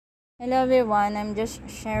Hello everyone. I'm just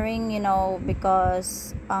sharing,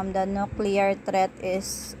 because the nuclear threat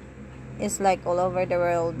is like all over the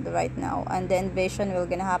world right now, and the invasion will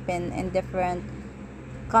gonna happen in different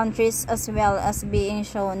countries as well as being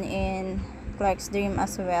shown in Clark's dream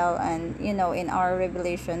as well, and in our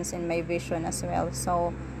revelations in my vision as well.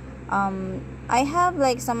 So I have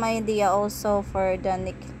like some idea also for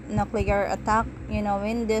the nuclear attack,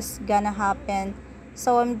 when this gonna happen.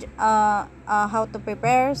 So how to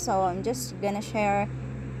prepare. So I'm just gonna share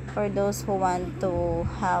for those who want to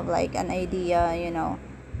have like an idea,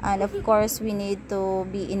 and of course we need to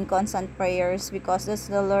be in constant prayers, because as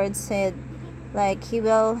the Lord said, like He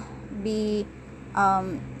will be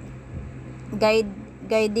um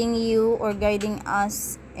guiding you or guiding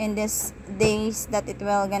us in these days that it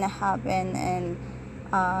will gonna happen, and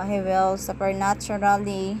He will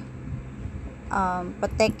supernaturally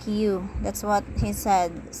protect you. That's what He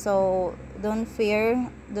said. So don't fear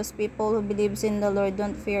those people who believes in the Lord.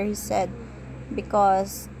 Don't fear, He said,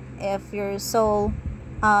 because if your soul,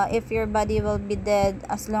 if your body will be dead,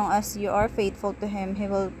 as long as you are faithful to Him, He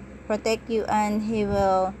will protect you, and He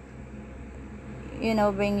will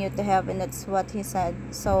bring you to heaven. That's what He said.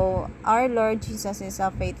 So our Lord Jesus is a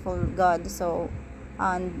faithful God. So,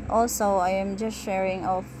 and also I am just sharing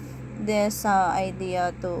of this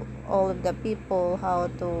idea to all of the people, how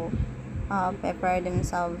to prepare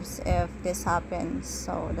themselves if this happens.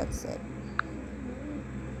 So that's it.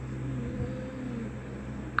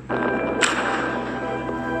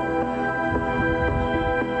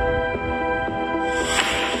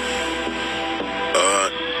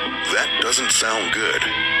 That doesn't sound good.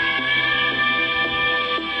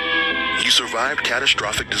 You survived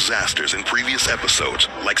catastrophic disasters in previous episodes,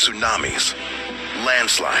 like tsunamis,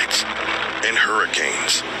 landslides, and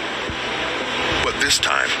hurricanes. But this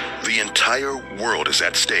time, the entire world is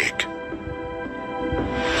at stake.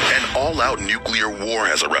 An all-out nuclear war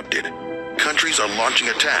has erupted. Countries are launching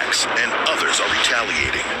attacks, and others are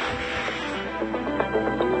retaliating.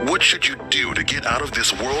 What should you do to get out of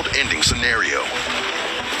this world-ending scenario?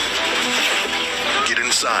 Get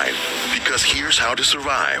inside, because here's how to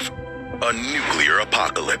survive a nuclear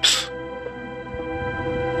apocalypse.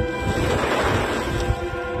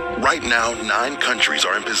 Right now, 9 countries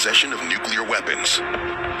are in possession of nuclear weapons.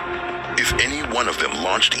 If any one of them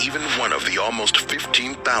launched even one of the almost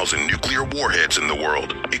 15,000 nuclear warheads in the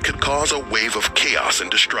world, it could cause a wave of chaos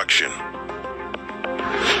and destruction.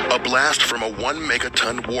 A blast from a 1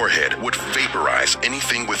 megaton warhead would vaporize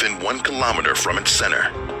anything within 1 kilometer from its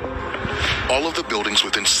center. All of the buildings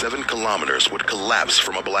within 7 kilometers would collapse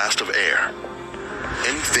from a blast of air.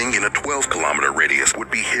 Anything in a 12-kilometer radius would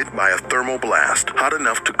be hit by a thermal blast hot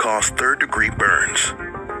enough to cause third-degree burns.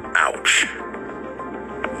 Ouch.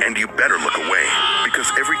 And you better look away,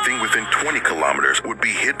 because everything within 20 kilometers would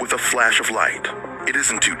be hit with a flash of light. It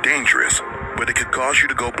isn't too dangerous, but it could cause you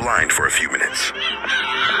to go blind for a few minutes.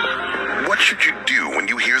 What should you do when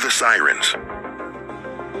you hear the sirens?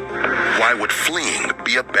 Why would fleeing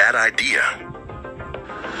be a bad idea?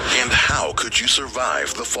 And how could you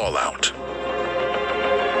survive the fallout?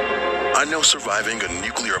 I know surviving a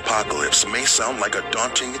nuclear apocalypse may sound like a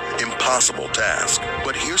daunting, impossible task,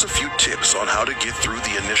 but here's a few tips on how to get through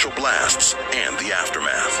the initial blasts and the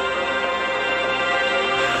aftermath.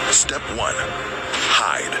 Step 1.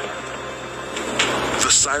 Hide.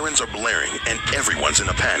 The sirens are blaring and everyone's in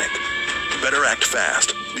a panic. Better act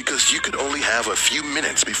fast, because you could only have a few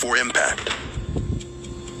minutes before impact.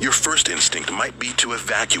 Your first instinct might be to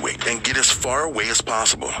evacuate and get as far away as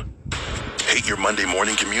possible. Hate your Monday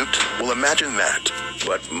morning commute? Well, imagine that,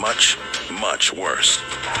 but much, much worse.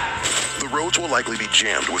 The roads will likely be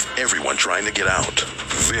jammed with everyone trying to get out.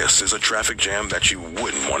 This is a traffic jam that you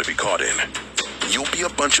wouldn't want to be caught in. You'll be a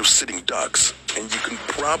bunch of sitting ducks, and you can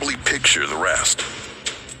probably picture the rest.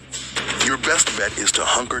 Your best bet is to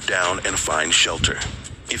hunker down and find shelter.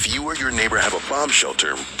 If you or your neighbor have a bomb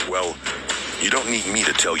shelter, well, you don't need me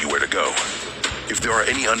to tell you where to go. If there are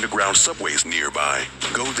any underground subways nearby,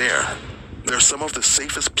 go there. They're some of the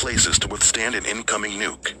safest places to withstand an incoming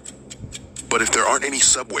nuke. But if there aren't any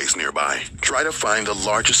subways nearby, try to find the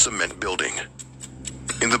largest cement building.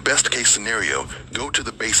 In the best case scenario, go to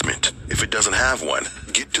the basement. If it doesn't have one,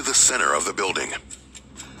 get to the center of the building.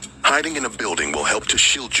 Hiding in a building will help to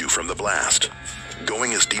shield you from the blast.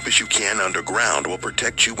 Going as deep as you can underground will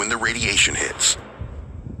protect you when the radiation hits.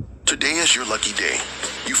 Today is your lucky day.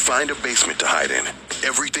 You find a basement to hide in.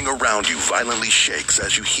 Everything around you violently shakes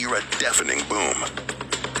as you hear a deafening boom.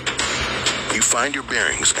 You find your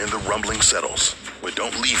bearings and the rumbling settles, but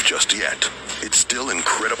don't leave just yet. It's still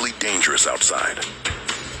incredibly dangerous outside.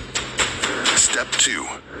 Step 2.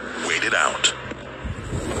 Wait it out.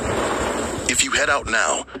 If you head out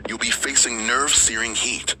now, you'll be facing nerve-searing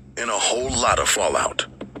heat and a whole lot of fallout.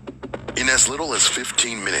 In as little as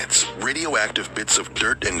 15 minutes, radioactive bits of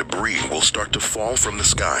dirt and debris will start to fall from the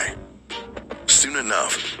sky. Soon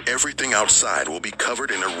enough, everything outside will be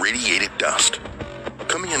covered in irradiated dust.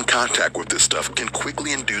 Coming in contact with this stuff can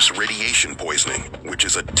quickly induce radiation poisoning, which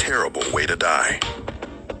is a terrible way to die.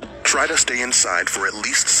 Try to stay inside for at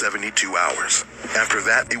least 72 hours. After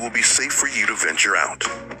that, it will be safe for you to venture out.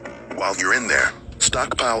 While you're in there,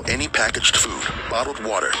 stockpile any packaged food, bottled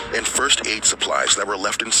water, and first aid supplies that were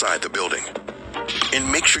left inside the building. And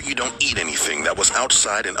make sure you don't eat anything that was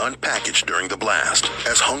outside and unpackaged during the blast.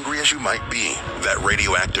 As hungry as you might be, that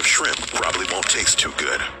radioactive shrimp probably won't taste too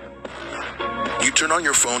good. You turn on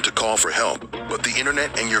your phone to call for help, but the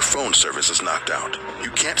internet and your phone service is knocked out. You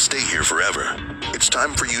can't stay here forever. It's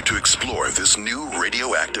time for you to explore this new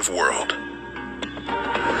radioactive world.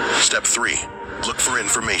 Step 3. Look for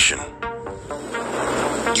information.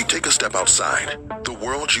 You take a step outside. The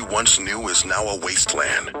world you once knew is now a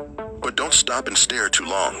wasteland. But don't stop and stare too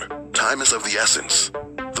long. Time is of the essence.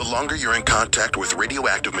 The longer you're in contact with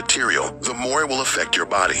radioactive material, the more it will affect your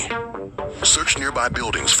body. Search nearby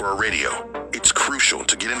buildings for a radio. It's crucial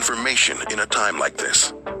to get information in a time like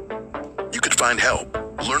this. You could find help,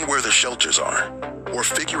 learn where the shelters are, or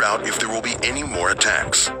figure out if there will be any more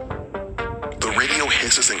attacks. The radio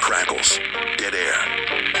hisses and crackles. Dead air.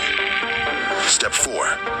 Step 4.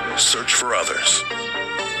 Search for others.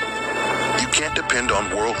 You can't depend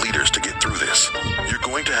on world leaders to get through this. You're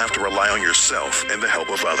going to have to rely on yourself and the help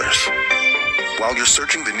of others. While you're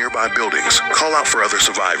searching the nearby buildings, call out for other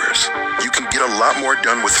survivors. You can get a lot more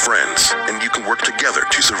done with friends, and you can work together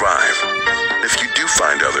to survive. If you do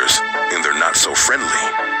find others, and they're not so friendly,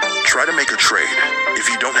 try to make a trade. If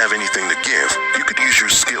you don't have anything to give, you could use your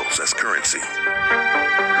skills as currency.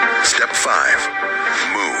 Step 5.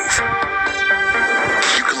 Move.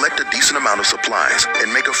 You collect a decent amount of supplies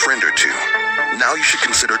and make a friend or two. Now you should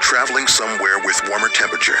consider traveling somewhere with warmer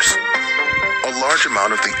temperatures. A large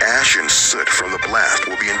amount of the ash and soot from the blast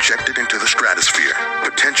will be injected into the stratosphere,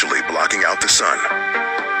 potentially blocking out the sun.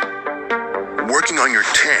 Working on your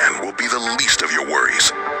tan will be the least of your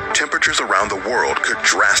worries. Temperatures around the world could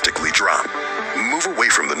drastically drop. Move away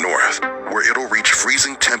from the north, where it'll reach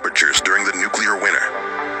freezing temperatures during the nuclear winter.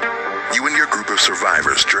 You and your group of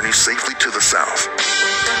survivors journey safely to the south.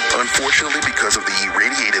 Unfortunately, because of the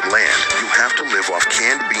irradiated land, you'll have to live off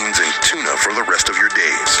canned beans and tuna for the rest of your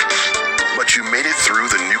days. But you made it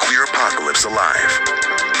through the nuclear apocalypse alive.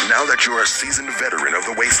 Now that you're a seasoned veteran of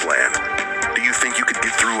the wasteland, do you think you could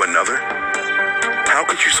get through another? How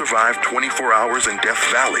could you survive 24 hours in Death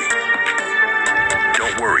Valley?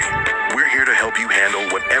 Don't worry, we're here to help you handle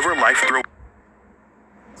whatever life throws.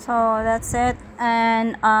 So that's it.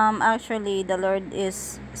 And actually the Lord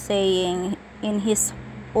is saying in his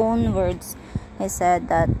own words, he said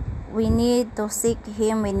that we need to seek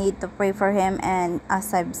him, we need to pray for him, and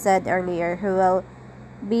as I've said earlier, he will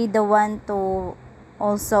be the one to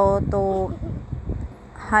also to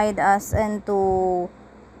hide us and to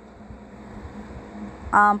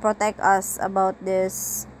protect us about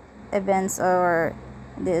these events or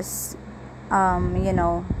this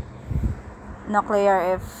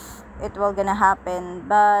nuclear, if it will gonna happen.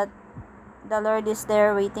 But the Lord is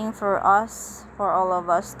there waiting for us, for all of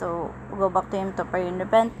us to go back to him, to pray and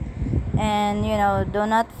repent. And do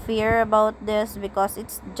not fear about this, because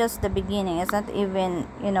it's just the beginning. It's not even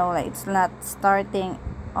it's not starting.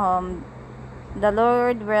 The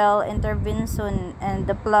Lord will intervene soon, and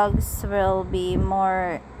the plagues will be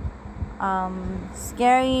more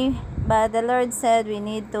scary. But the Lord said we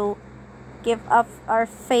need to keep up our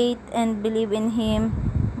faith and believe in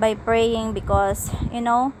him by praying, because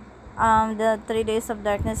the 3 days of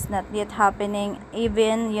darkness not yet happening.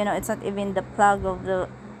 Even it's not even the plague of the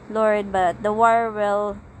Lord, but the war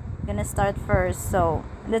will gonna start first. So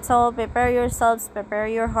that's all. Prepare yourselves, prepare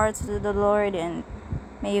your hearts to the Lord, and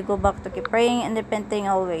may you go back to keep praying and repenting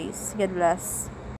always. God bless.